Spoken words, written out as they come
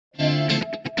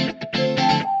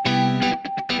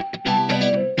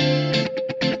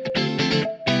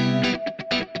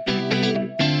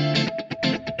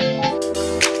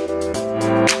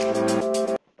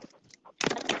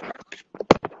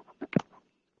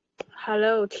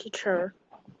Hello, teacher.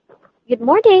 Good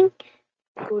morning.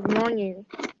 Good morning.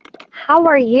 How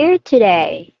are you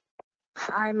today?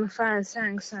 I'm fine,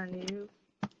 thanks, and you?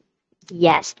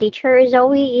 Yes, teacher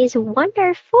Zoe is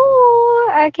wonderful.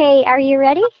 Okay, are you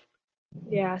ready?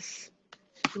 Yes.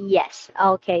 Yes.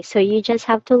 Okay, so you just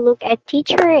have to look at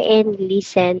teacher and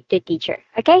listen to teacher.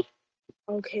 Okay?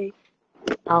 Okay.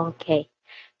 Okay.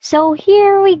 So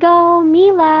here we go,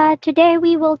 Mila. Today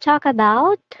we will talk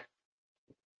about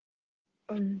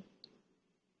Um,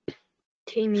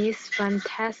 Timmy's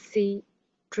fantasy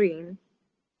dream.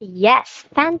 yes,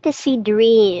 fantasy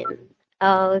dream.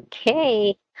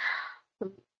 Okay.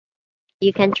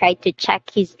 You can try to check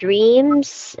his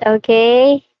dreams.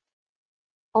 Okay.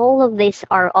 All of these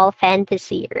are all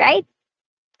fantasy, right?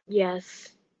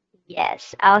 Yes.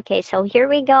 Yes. Okay, so here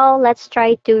we go. Let's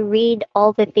try to read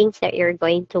all the things that you're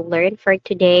going to learn for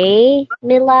today,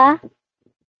 Mila.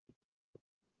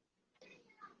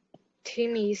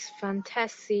 Timmy's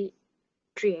fantasy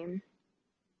dream.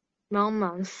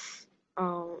 Moments.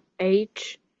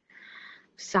 Age.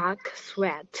 Sock.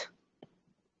 Sweat.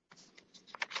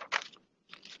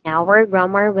 Our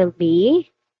grammar will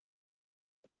be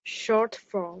Short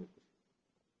form.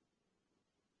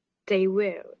 They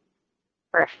will.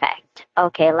 perfect.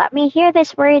 Okay, let me hear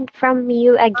this word from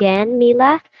you again,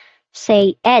 Mila.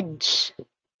 Say edge.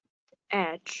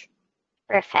 Edge.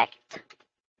 Perfect.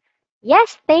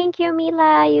 Yes, thank you,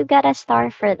 Mila. You got a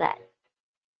star for that.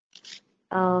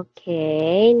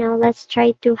 Okay, now let's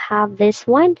try to have this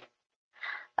one.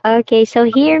 Okay, so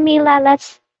here, Mila,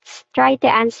 let's try to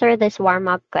answer this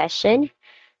warm-up question.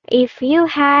 If you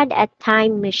had a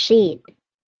time machine,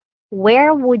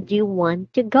 where would you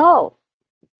want to go?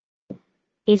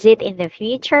 Is it in the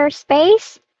future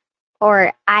space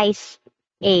or ice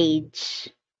age?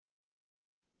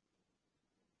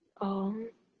 Um,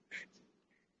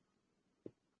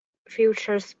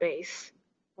 Future space.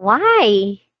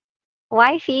 Why?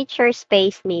 Why future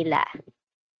space, Mila?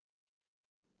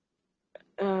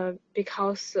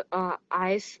 Because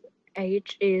ice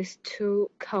age is too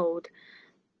cold.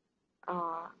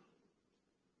 Uh,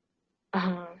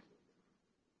 uh,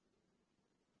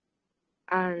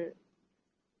 and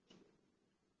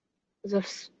the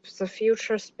the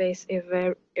future space is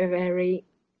very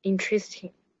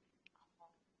interesting.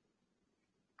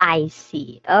 I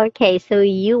see. Okay, so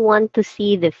you want to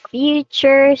see the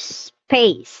future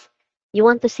space. You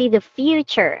want to see the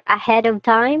future ahead of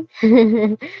time?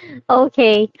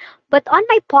 Okay, but on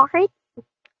my part,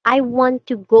 I want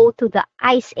to go to the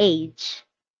ice age.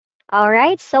 All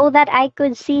right, so that I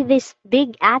could see these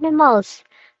big animals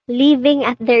living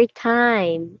at their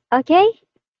time. Okay?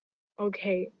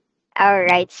 Okay. All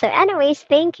right. So, anyways,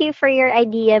 thank you for your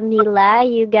idea, Mila.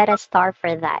 You got a star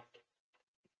for that.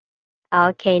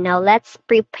 Okay, now let's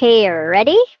prepare.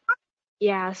 Ready?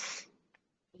 Yes.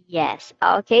 Yes.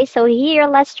 Okay, so here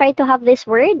let's try to have this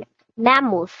word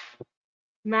mammoth.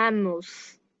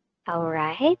 Mammals. All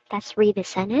right, let's read the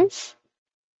sentence.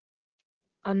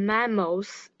 A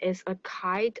mammoth is a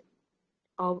kind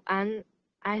of an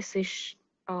ancient,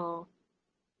 uh,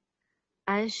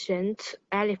 ancient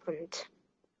elephant.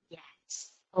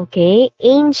 Yes. Okay,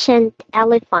 ancient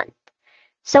elephant.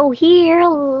 So here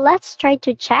let's try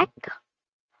to check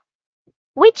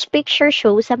which picture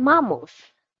shows a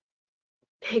mammoth.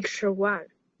 Picture one.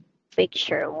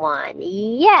 Picture one.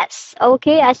 Yes.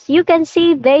 Okay, as you can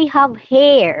see, they have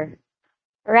hair.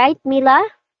 Right, Mila?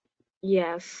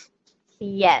 Yes.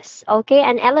 Yes. Okay,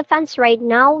 and elephants right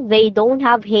now, they don't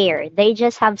have hair. They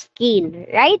just have skin,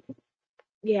 right?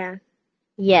 Yeah.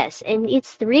 Yes, and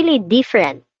it's really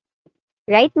different.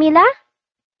 Right, Mila?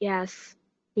 Yes.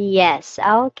 Yes.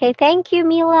 Okay, thank you,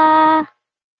 Mila.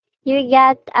 You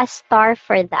got a star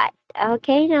for that.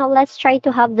 Okay, now let's try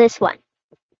to have this one.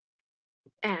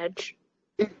 Edge.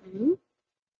 Mhm.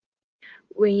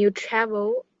 When you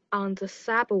travel on the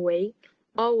subway,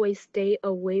 always stay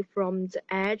away from the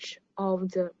edge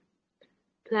of the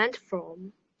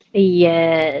platform.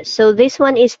 Yes. So this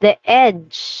one is the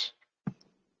edge.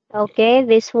 Okay,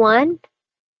 this one.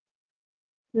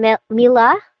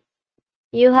 Mila,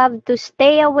 you have to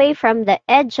stay away from the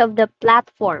edge of the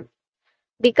platform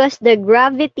because the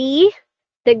gravity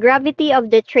of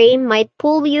the train might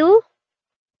pull you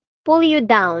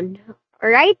down,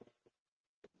 right?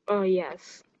 Oh,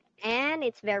 yes. And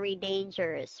it's very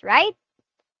dangerous, right?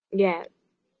 Yeah.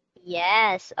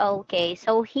 Yes. Okay.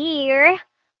 So here,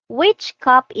 which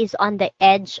cup is on the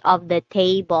edge of the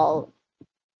table?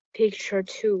 Picture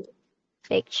two.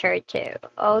 Picture two.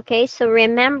 Okay. So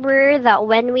remember that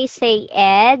when we say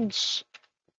edge,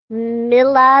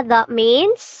 Mila, that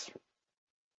means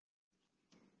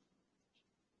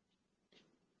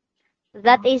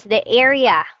That is the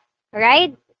area,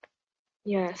 right?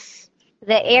 Yes.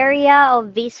 The area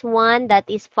of this one that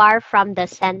is far from the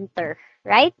center,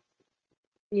 right?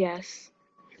 Yes.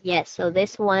 Yes, so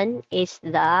this one is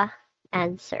the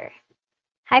answer.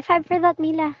 High five for that,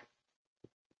 Mila.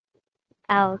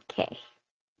 Okay.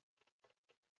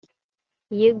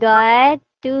 You got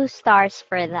 2 stars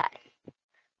for that.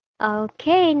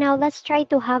 Okay, now let's try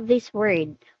to have this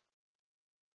word.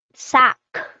 Sack.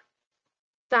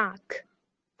 Suck.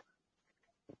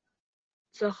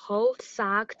 The whole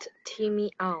sucked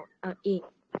Timmy out in.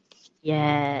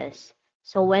 Yes.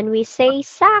 So when we say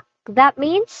sack, that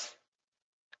means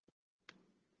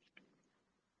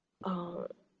Uh,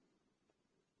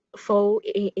 fall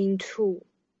into.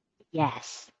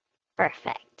 yes.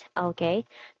 Perfect. Okay.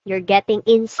 You're getting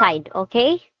inside,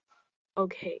 okay?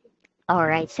 Okay. All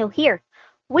right. So here,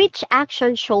 which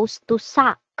action shows to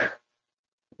suck?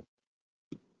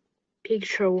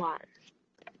 Picture 1.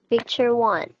 Picture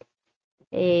 1.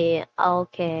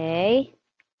 Okay.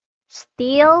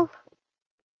 Steal.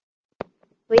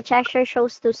 Which action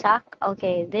shows to suck?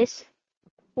 Okay, this.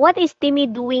 What is Timmy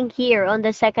doing here on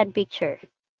the second picture?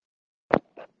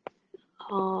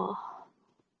 Uh,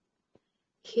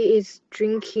 he is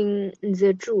drinking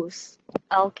the juice.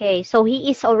 Okay, so he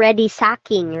is already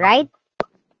sucking, right?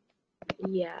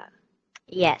 Yeah.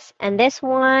 Yes. And this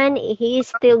one, he is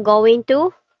still going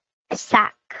to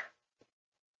suck.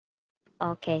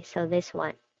 Okay, so this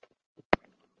one.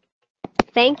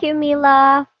 Thank you,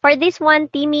 Mila. For this one,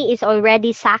 Timmy is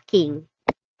already sucking.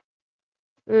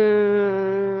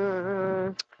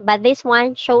 But this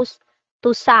one shows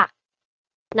to suck.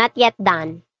 Not yet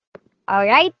done. All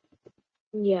right?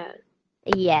 Yeah.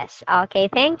 Yes. Okay,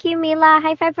 thank you, Mila.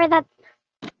 High five for that.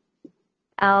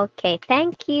 Okay,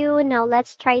 thank you. Now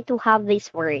let's try to have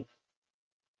this word.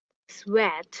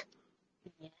 Sweat.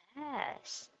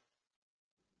 Yes.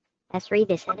 Let's read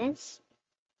the sentence.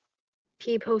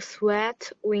 People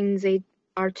sweat when they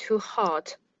are too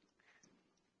hot.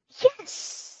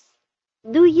 Yes.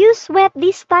 Do you sweat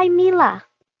this time, Mila?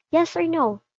 Yes or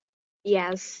no?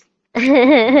 Yes.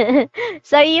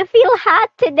 So you feel hot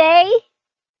today?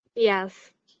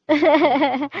 Yes.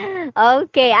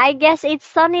 Okay, I guess it's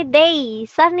sunny day.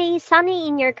 Sunny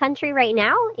in your country right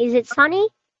now? Is it sunny?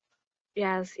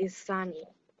 Yes, it's sunny.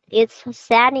 It's a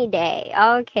sunny day.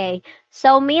 Okay.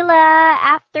 So Mila,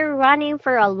 after running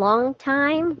for a long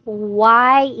time,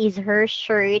 why is her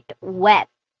shirt wet?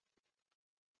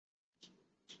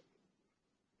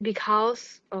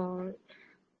 Because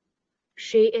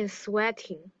she is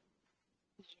sweating.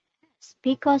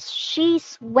 Because she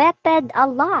sweated a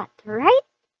lot, right?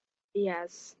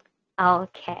 Yes.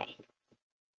 Okay.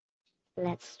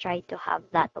 Let's try to have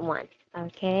that one.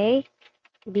 Okay.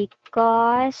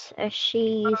 Because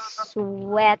she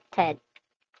sweated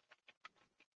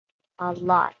a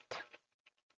lot.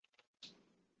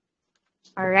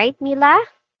 All right, Mila?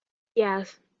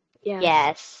 Yes. Yes.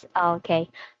 Yes. Okay.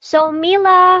 So,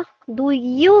 Mila, do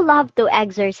you love to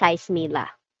exercise, Mila?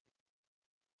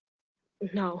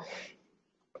 No.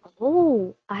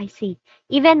 Oh, I see.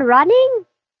 Even running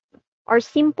or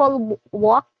simple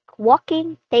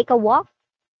walking, take a walk?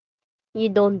 You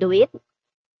don't do it?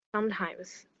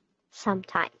 Sometimes.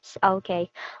 Sometimes.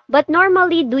 Okay. But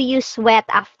normally, do you sweat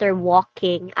after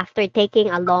walking, after taking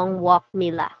a long walk,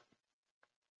 Mila?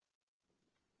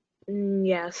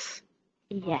 Yes.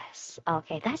 Yes.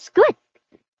 Okay, that's good.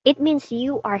 It means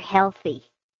you are healthy.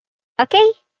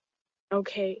 Okay?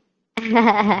 Okay.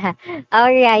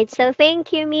 All right. So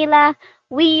thank you, Mila.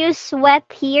 We use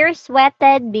sweat here,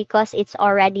 sweated, because it's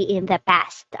already in the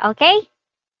past. Okay?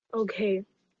 Okay.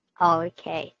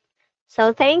 Okay.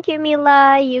 So thank you,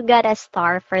 Mila. You got a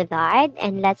star for that.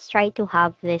 And let's try to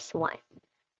have this one.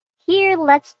 Here,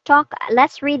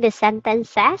 let's read the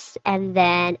sentences and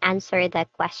then answer the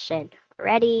question.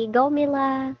 Ready? Go,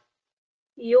 Mila.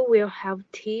 You will have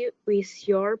tea with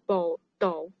your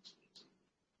doll.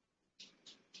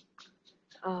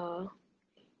 Uh,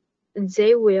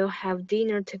 they will have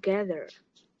dinner together.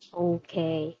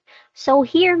 Okay. So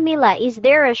here, Mila, is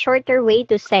there a shorter way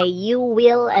to say you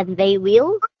will and they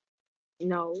will?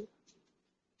 No.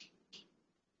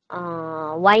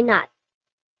 Why not?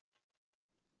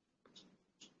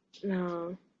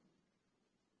 No.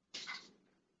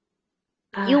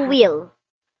 You Uh, will.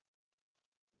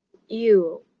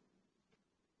 you.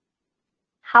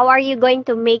 How are you going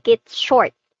to make it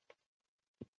short?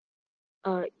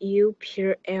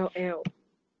 UPLL.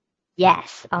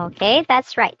 Yes. Okay,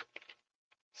 that's right.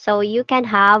 So you can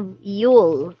have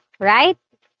you'll, right?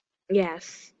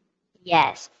 Yes.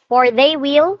 Yes. For they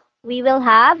will, we will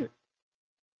have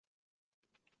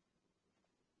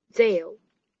They'll.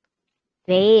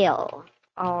 Veil.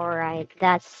 All right,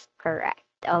 that's correct.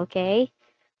 Okay.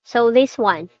 So this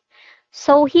one.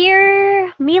 So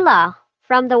here, Mila,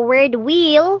 from the word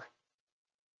wheel,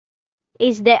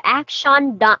 is the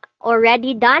action done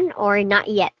already done or not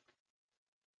yet?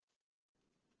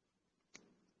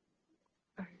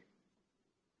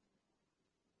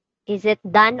 Is it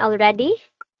done already?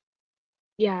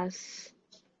 Yes.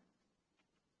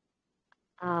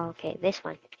 Okay, this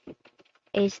one.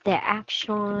 Is the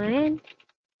action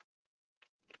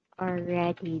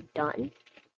already done?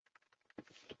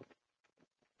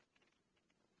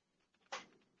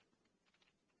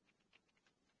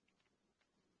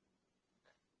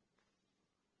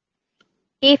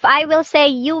 If I will say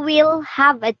you will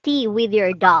have a tea with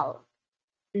your doll.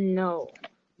 No.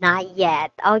 Not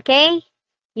yet, okay?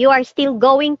 You are still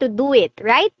going to do it,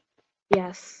 right?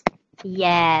 Yes.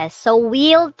 Yes. So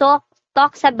will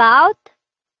talks about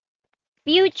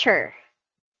future,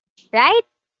 right?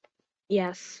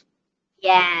 Yes.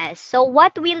 Yes. So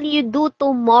what will you do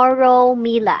tomorrow,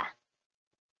 Mila?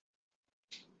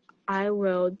 I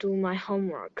will do my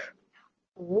homework.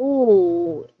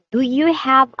 Ooh, do you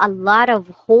have a lot of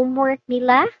homework,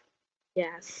 Mila?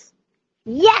 Yes.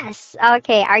 Yes.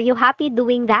 Okay. Are you happy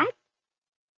doing that?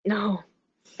 No.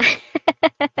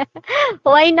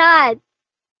 Why not?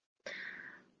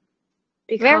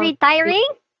 Because Very tiring?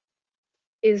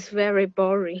 it's very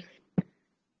boring.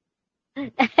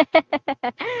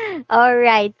 All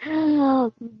right.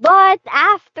 But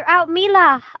after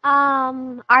Mila,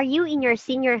 are you in your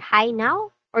senior high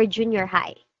now or junior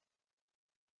high?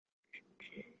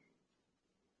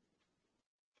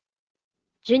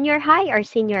 Junior high or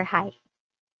senior high?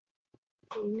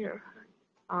 Junior.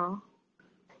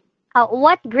 Uh,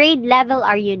 What grade level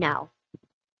are you now?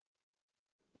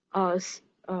 uh, s-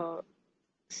 uh,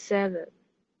 7.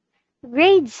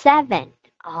 Grade 7.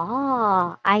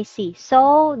 Oh, I see.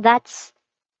 So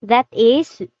that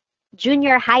is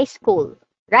junior high school,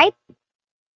 right?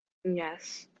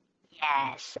 Yes.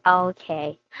 Yes.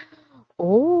 Okay.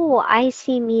 Oh, I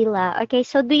see, Mila. Okay,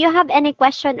 so do you have any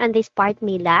question on this part,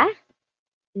 Mila?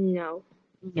 No.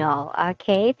 No.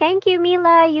 Okay. Thank you,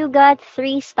 Mila. You got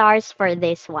 3 stars for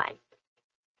this one.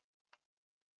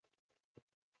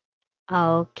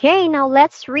 Okay, now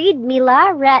let's read,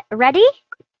 Mila. Ready?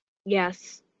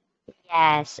 Yes.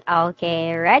 Yes.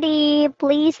 Okay, ready.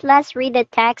 Please, let's read the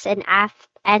text and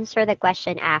answer the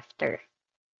question after.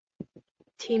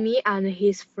 Timmy and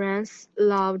his friends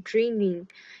love dreaming.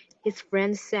 His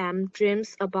friend Sam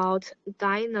dreams about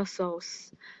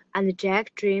dinosaurs, and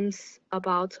Jack dreams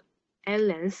about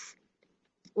aliens.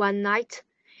 One night,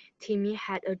 Timmy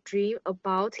had a dream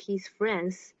about his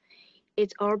friends.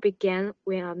 It all began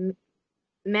when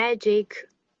a magic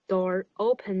door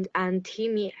opened and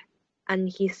Timmy and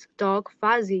his dog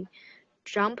Fuzzy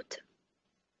jumped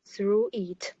through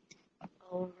it.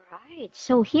 All right.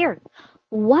 So here,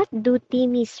 what do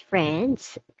Timmy's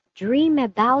friends dream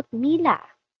about, Mila?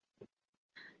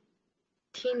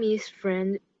 Timmy's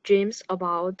friend dreams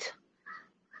about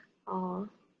uh,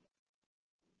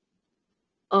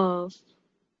 a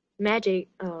magic.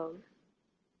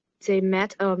 They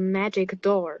met a magic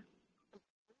door,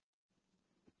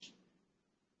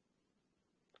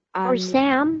 Or and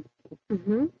Sam?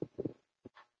 Mm-hmm.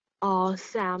 uh,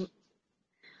 Sam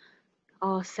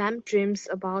Sam dreams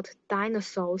about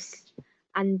dinosaurs,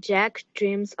 and Jack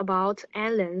dreams about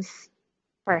aliens.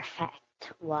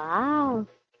 Perfect. Wow.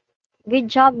 Good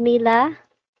job, Mila.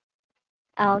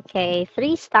 Okay,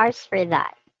 3 stars for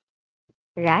that.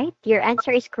 Right? Your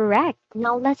answer is correct.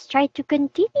 Now let's try to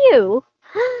continue.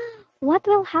 What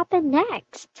will happen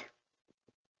next?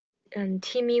 And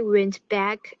Timmy went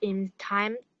back in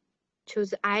time to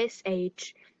the Ice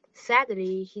Age.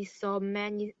 Sadly, he saw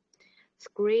many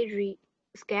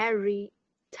scary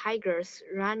tigers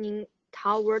running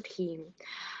toward him.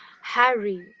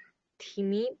 Hurry,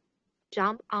 Timmy,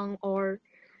 jump on or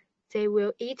they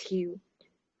will eat you,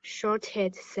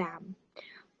 shouted Sam,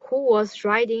 who was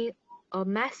riding a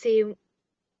massive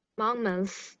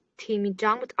mammoth. Timmy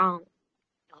jumped on.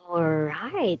 All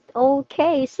right.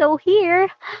 Okay, so here,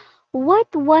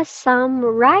 what was Sam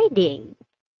riding?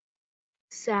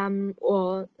 Sam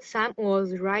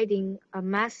was riding a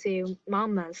massive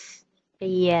mammoth.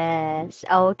 Yes.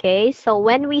 Okay, so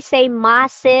when we say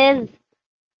massive,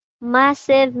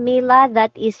 Mila,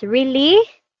 that is really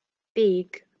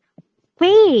Big.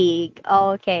 big.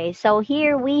 Okay, so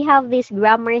here we have this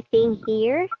grammar thing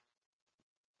here.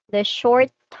 The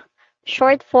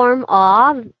short form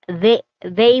of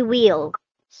they will.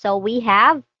 So we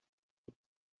have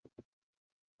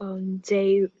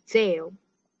They'll.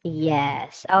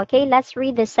 yes. Okay, let's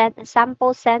read the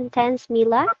sample sentence,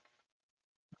 Mila.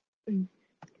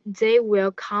 They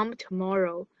will come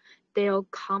tomorrow. They'll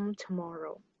come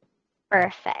tomorrow.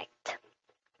 Perfect.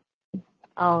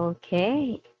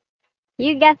 Okay.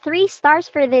 You get 3 stars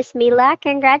for this, Mila.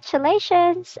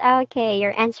 Congratulations. Okay,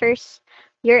 your answers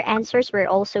were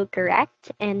also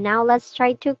correct. And now let's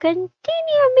try to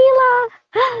continue, Mila.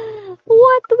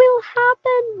 What will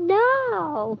happen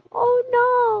now? Oh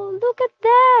no, look at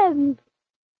them.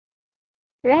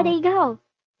 Uh, Ready, go.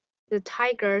 the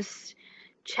tigers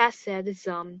chased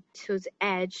them to the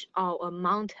edge of a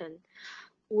mountain.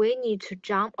 "We need to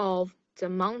jump off the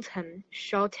mountain,"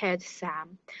 shouted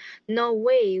Sam. "No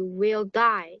way, we'll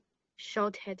die,"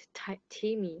 shouted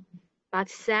Timmy. But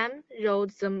Sam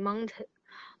rode the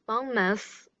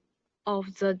mammoth off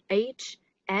the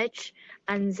edge,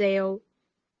 and they all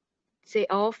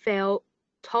fell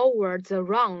toward the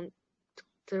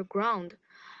ground.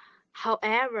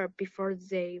 However, before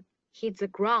they hit the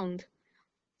ground,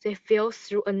 they fell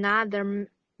through another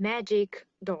magic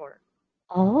door.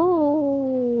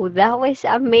 Oh, that was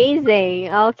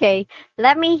amazing. Okay,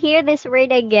 let me hear this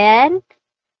word again.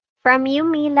 From you,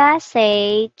 Mila,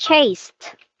 say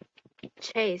chased.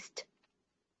 Chased.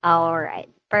 All right,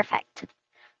 perfect.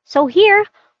 So here,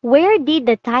 where did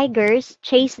the tigers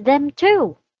chase them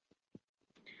to?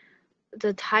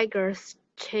 The tigers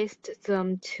chased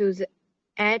them to the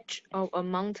edge of a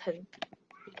mountain.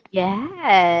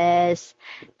 Yes.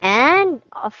 And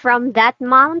from that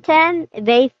mountain,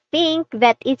 they think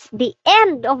that it's the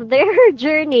end of their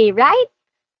journey, right?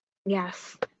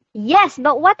 Yes. Yes,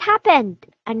 but what happened?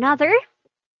 Another?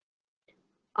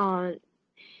 Uh,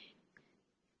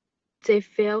 they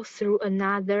fell through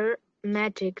another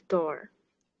magic door.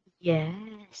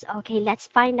 Yes. Okay, let's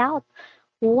find out.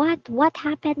 What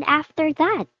happened after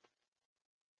that?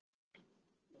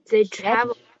 They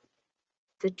Ready?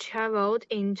 traveled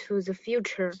into the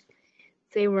future.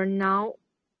 They were now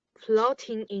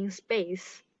floating in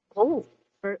space, Oh,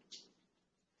 sur-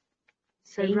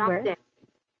 they were. surrounded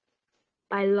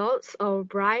by lots of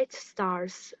bright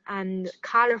stars and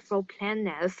colorful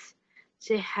planets.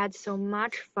 They had so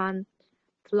much fun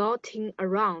floating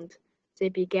around. They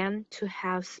began to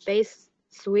have space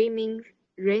swimming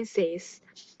races.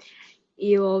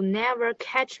 "You'll never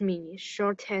catch me,"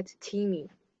 shouted Timmy.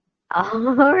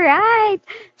 All right.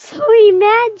 So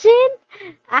imagine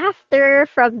after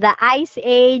from the ice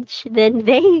age, then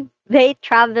they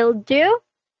traveled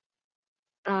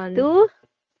Um, to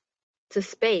the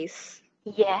space.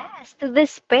 yes, to the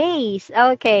space.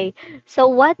 Okay. So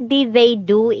what did they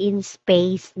do in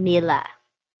space, Mila?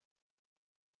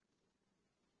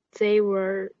 They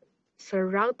were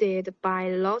surrounded by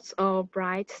lots of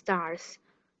bright stars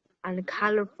and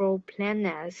colorful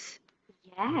planets.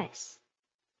 Yes.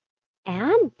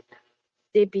 And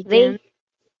They began they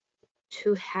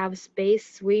to have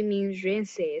space swimming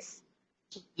races.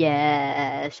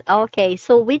 yes. Okay.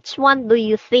 So which one do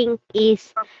you think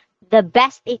is the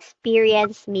best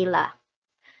experience, Mila?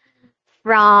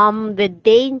 From the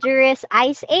dangerous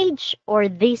ice age or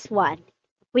this one?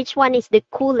 Which one is the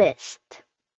coolest?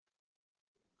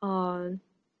 Uh,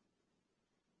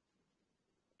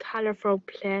 colorful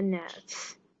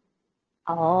planets.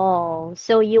 Oh,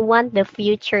 so you want the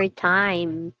future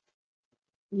time.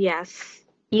 Yes,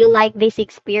 You like this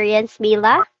experience,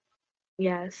 Mila?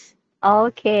 yes,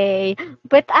 Okay.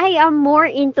 But I am more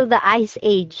into the ice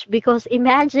age because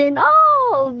imagine,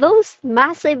 oh, those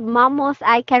massive mammoths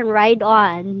I can ride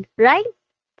on, right?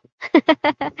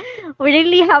 We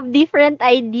really have different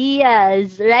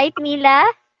ideas, right, Mila?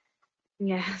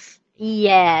 yes.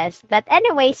 Yes, but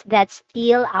anyways, that's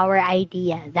still our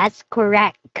idea. That's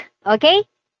correct. Okay?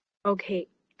 Okay,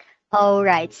 All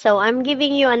right. So I'm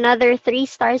giving you another 3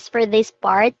 stars for this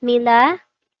part, Mila.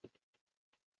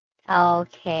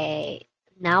 Okay.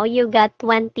 Now you got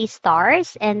 20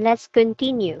 stars and let's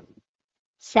continue.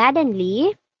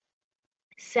 Suddenly,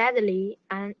 sadly,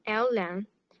 an alien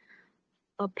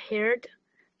appeared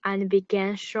and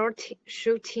began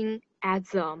shooting at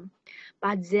them.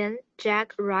 But then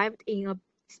Jack arrived in a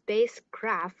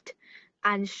spacecraft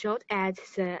and shot at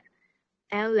the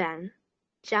alien.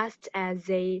 Just as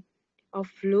they all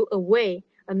flew away,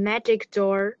 a magic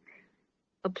door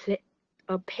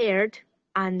appeared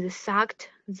and sucked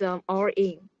them all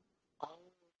in.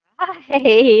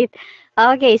 right.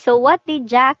 Okay, so what did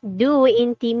Jack do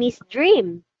in Timmy's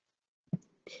dream?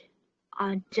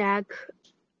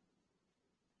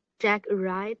 Jack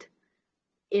arrived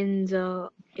in a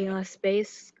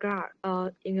spacecraft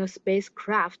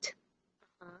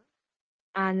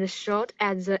and shot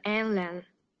at the alien.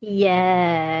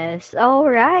 Yes. All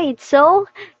right. So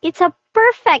it's a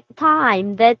perfect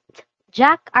time that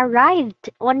Jack arrived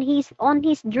on his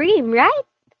dream, right?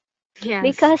 Yes.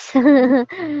 Because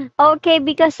okay,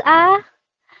 because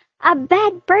a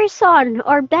bad person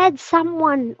or bad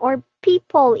someone or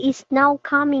people is now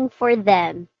coming for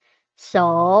them.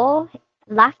 So,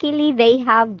 luckily they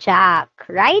have Jack,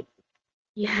 right?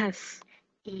 Yes.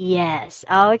 Yes.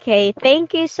 Okay.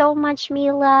 Thank you so much,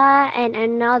 Mila, and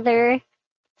another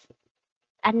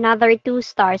 2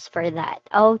 stars for that.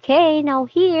 Okay, now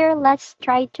here let's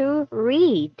try to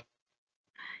read.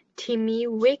 Timmy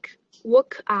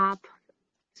woke up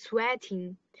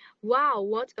sweating. Wow,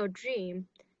 what a dream!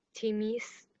 Timmy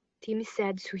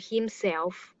said to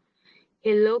himself.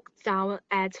 He looked down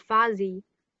at Fuzzy,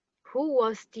 who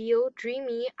was still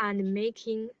dreaming and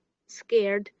making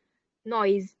scared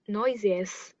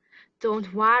noises.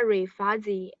 "Don't worry,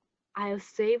 Fuzzy, I'll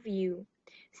save you,"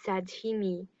 said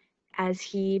Timmy, as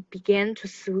he began to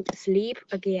sleep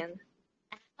again.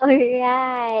 All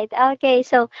right. Okay,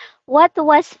 so what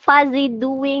was Fuzzy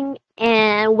doing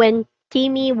and when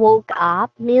Timmy woke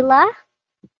up, Mila?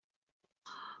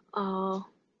 Uh,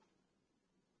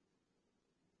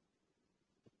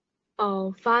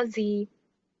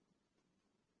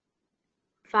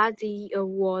 Fuzzy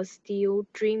was still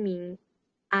dreaming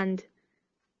and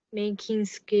making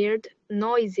scared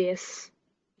noises.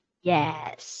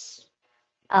 Yes.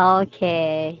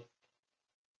 Okay.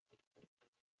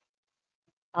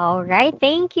 All right.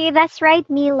 Thank you. That's right,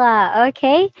 Mila.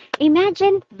 Okay.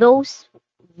 Imagine those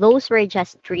were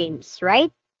just dreams,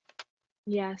 right?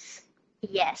 Yes,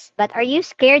 Yes. But are you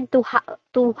scared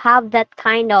to have that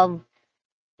kind of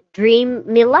dream,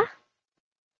 Mila?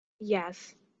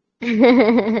 yes,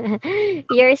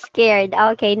 You're scared.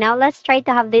 Okay, now let's try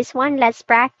to have this one. Let's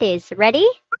practice. Ready?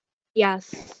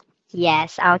 yes.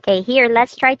 Yes. Okay, here,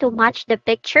 let's try to match the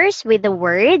pictures with the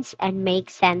words and make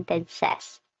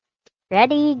sentences.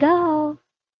 Ready? Go.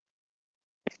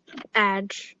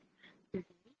 Edge.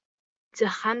 The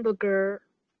hamburger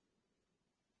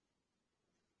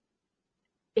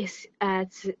is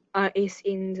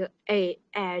in the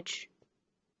edge.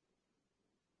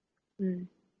 mm,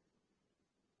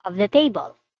 Of the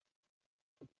table.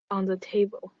 on the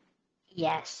table.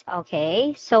 Yes.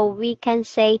 Okay, so we can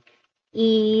say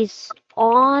is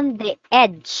on the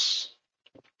edge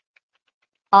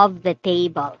of the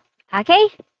table. Okay?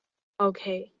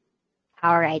 Okay.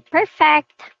 All right,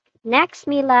 perfect. Next,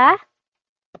 Mila.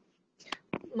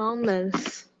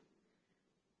 Moments.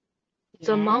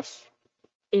 The mom Yes.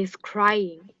 is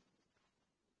crying.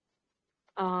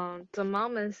 The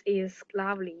moment is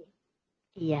lovely.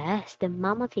 Yes, the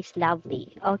mammoth is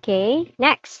lovely. Okay,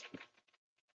 next.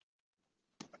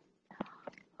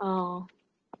 Uh,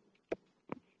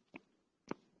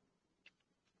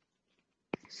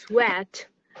 Sweat.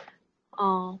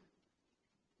 Uh,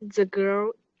 the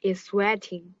girl is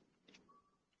sweating.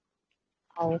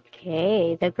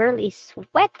 Okay, the girl is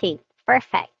sweating.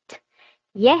 Perfect.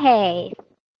 Yay.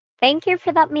 Thank you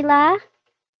for that, Mila.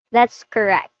 That's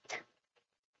correct.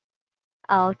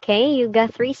 Okay, you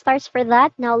got 3 stars for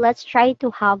that. Now let's try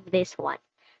to have this one.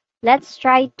 Let's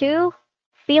try to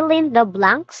fill in the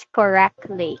blanks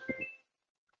correctly.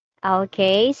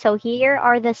 Okay, so here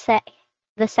are the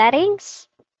settings.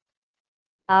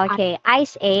 I, Okay,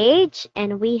 Ice Age,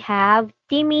 and we have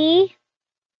Timmy.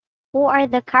 Who are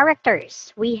the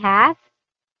characters? We have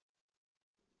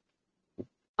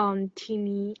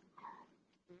Timmy.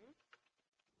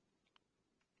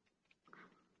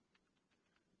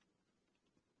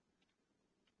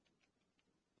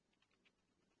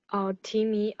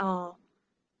 Timmy.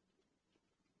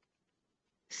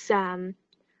 Sam,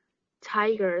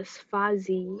 Tigers,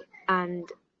 Fuzzy, and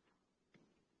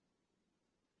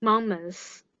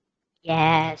Moments.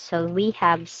 yeah, so we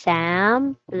have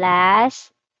Sam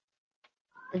plus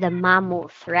the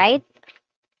mammoth, right?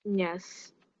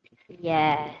 Yes.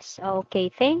 Yes. Okay,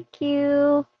 thank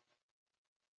you.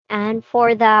 And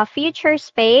for the future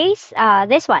space,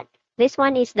 this one. This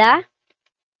one is the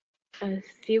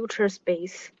Future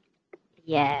space.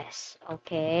 yes.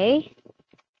 Okay.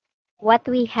 What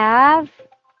we have?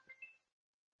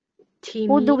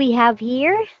 Who do Timmy, we have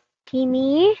here?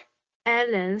 Timmy.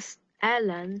 Allen's,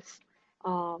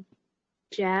 uh,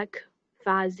 Jack,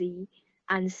 Fuzzy,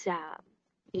 and Sam.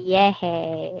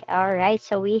 Yay. All right,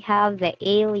 so we have the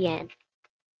alien.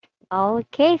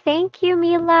 Okay, thank you,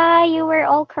 Mila. You were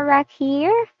all correct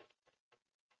here.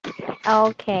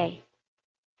 Okay.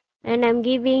 And I'm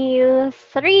giving you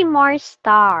 3 more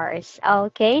stars.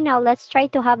 Okay, now let's try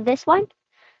to have this one.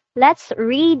 Let's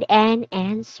read and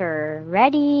answer.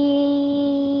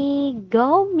 Ready?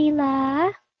 Go,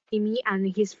 Mila. Timmy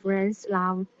and his friends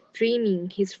love dreaming.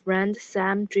 His friend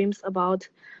Sam dreams about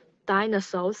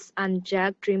dinosaurs, and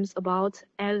Jack dreams about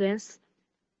aliens.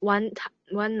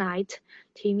 One night,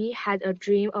 Timmy had a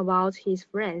dream about his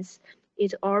friends.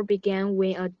 It all began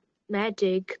when a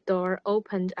magic door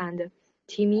opened and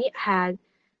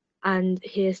and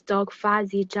his dog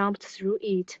Fuzzy jumped through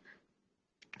it.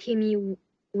 Timmy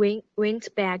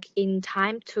went back in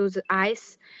time to the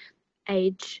Ice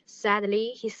Age.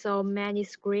 Sadly, he saw many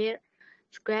scra-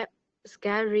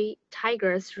 scary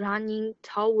tigers running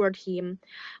toward him.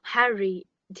 "Hurry,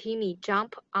 Timmy,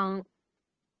 jump on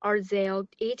or they'll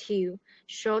eat you,"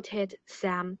 shouted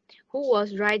Sam, who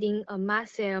was riding a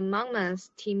massive mammoth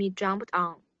Timmy jumped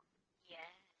on.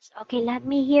 Yes. Okay, let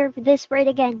me hear this word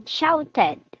again.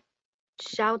 Shouted.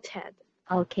 Shouted.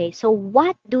 Okay, so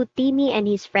what do Timmy and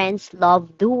his friends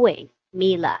love doing,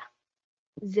 Mila?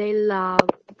 They love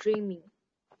dreaming.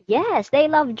 Yes, they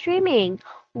love dreaming.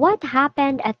 What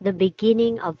happened at the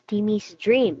beginning of Timmy's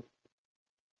dream?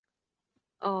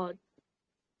 Uh,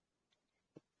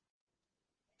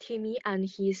 Timmy and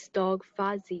his dog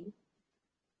Fuzzy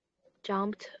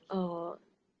jumped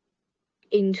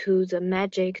into the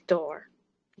magic door.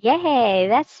 Yay,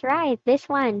 that's right. This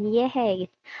one. Yay.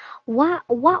 What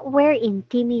were in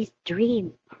Timmy's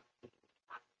dream?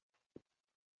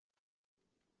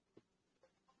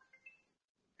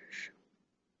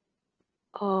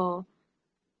 Uh,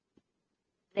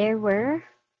 There were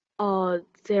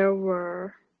there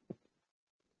were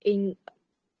in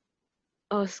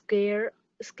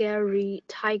scary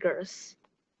tigers.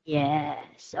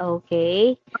 Yes,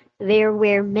 okay. There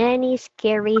were many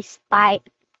scary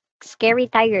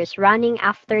tigers running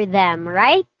after them,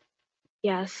 right?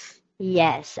 Yes.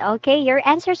 Yes. Okay, your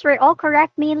answers were all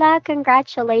correct, Mila.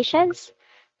 Congratulations.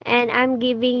 And I'm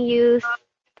giving you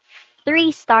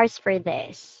 3 stars for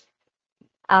this.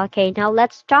 Okay, now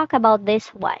let's talk about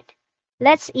this one.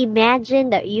 Let's imagine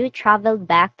that you traveled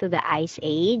back to the Ice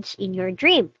Age in your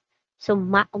dream. So,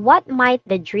 what might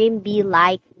the dream be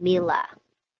like, Mila?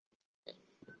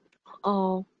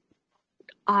 Uh,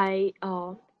 I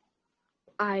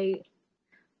I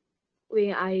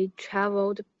when I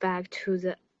traveled back to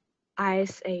the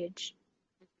Ice Age,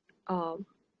 um,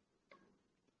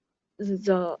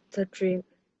 the dream,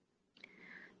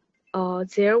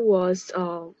 there was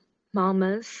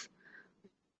mammoths,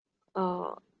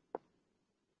 uh,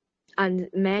 and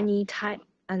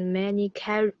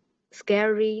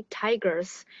scary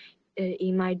tigers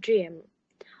in my dream.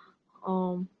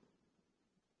 Um,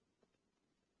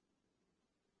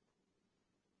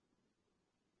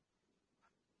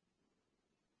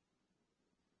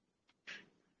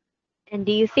 And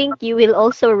do you think you will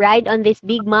also ride on this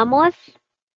big mammoth?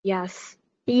 yes,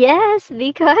 Yes,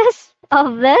 because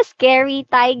of the scary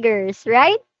tigers,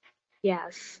 right?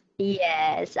 yes.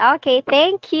 Yes. Okay,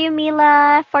 thank you,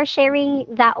 Mila, for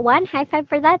sharing that one. High five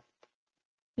for that.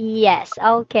 Yes,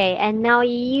 okay. And now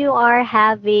you are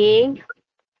having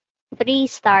 3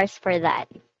 stars for that.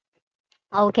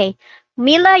 Okay.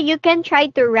 Mila, you can try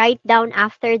to write down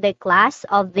after the class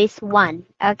of this one.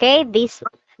 Okay? This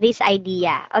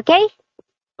idea. Okay?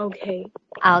 Okay.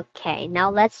 Okay. Now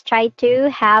let's try to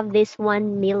have this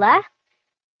one, Mila.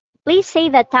 Please say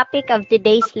the topic of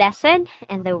today's lesson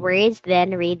and the words,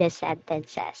 then read the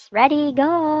sentences. Ready,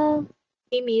 go!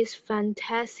 Timmy's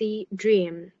fantasy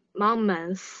dream.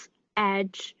 Mammoths,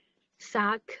 edge,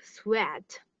 suck,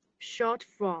 sweat. Short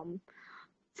form.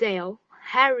 They'll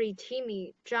hurry,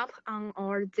 Timmy, jump on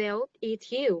or they'll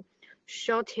eat you,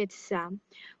 shouted Sam,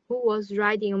 who was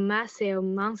riding a massive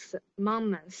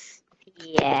mammoth.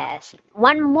 Yes.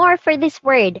 One more for this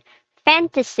word.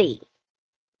 Fantasy.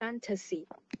 Fantasy.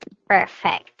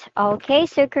 Perfect. Okay,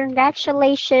 so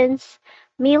congratulations.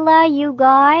 Mila, you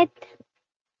got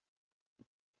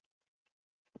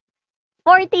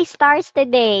 40 stars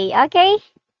today. Okay?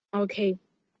 Okay.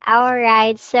 All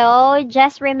right, so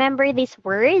just remember these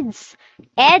words: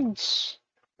 edge,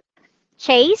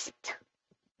 chaste,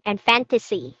 and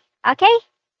fantasy. Okay?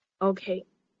 Okay.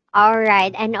 All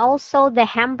right, and also the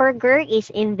hamburger is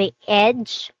in the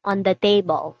edge on the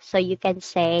table. So you can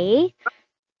say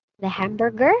the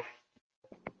hamburger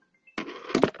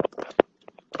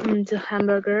The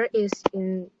hamburger is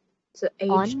in the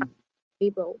edge of on, the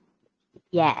table.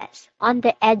 yes, on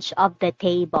the edge of the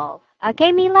table.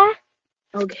 Okay, Mila?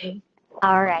 Okay.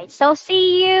 All right, so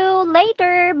see you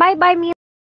later. Bye bye, Mila.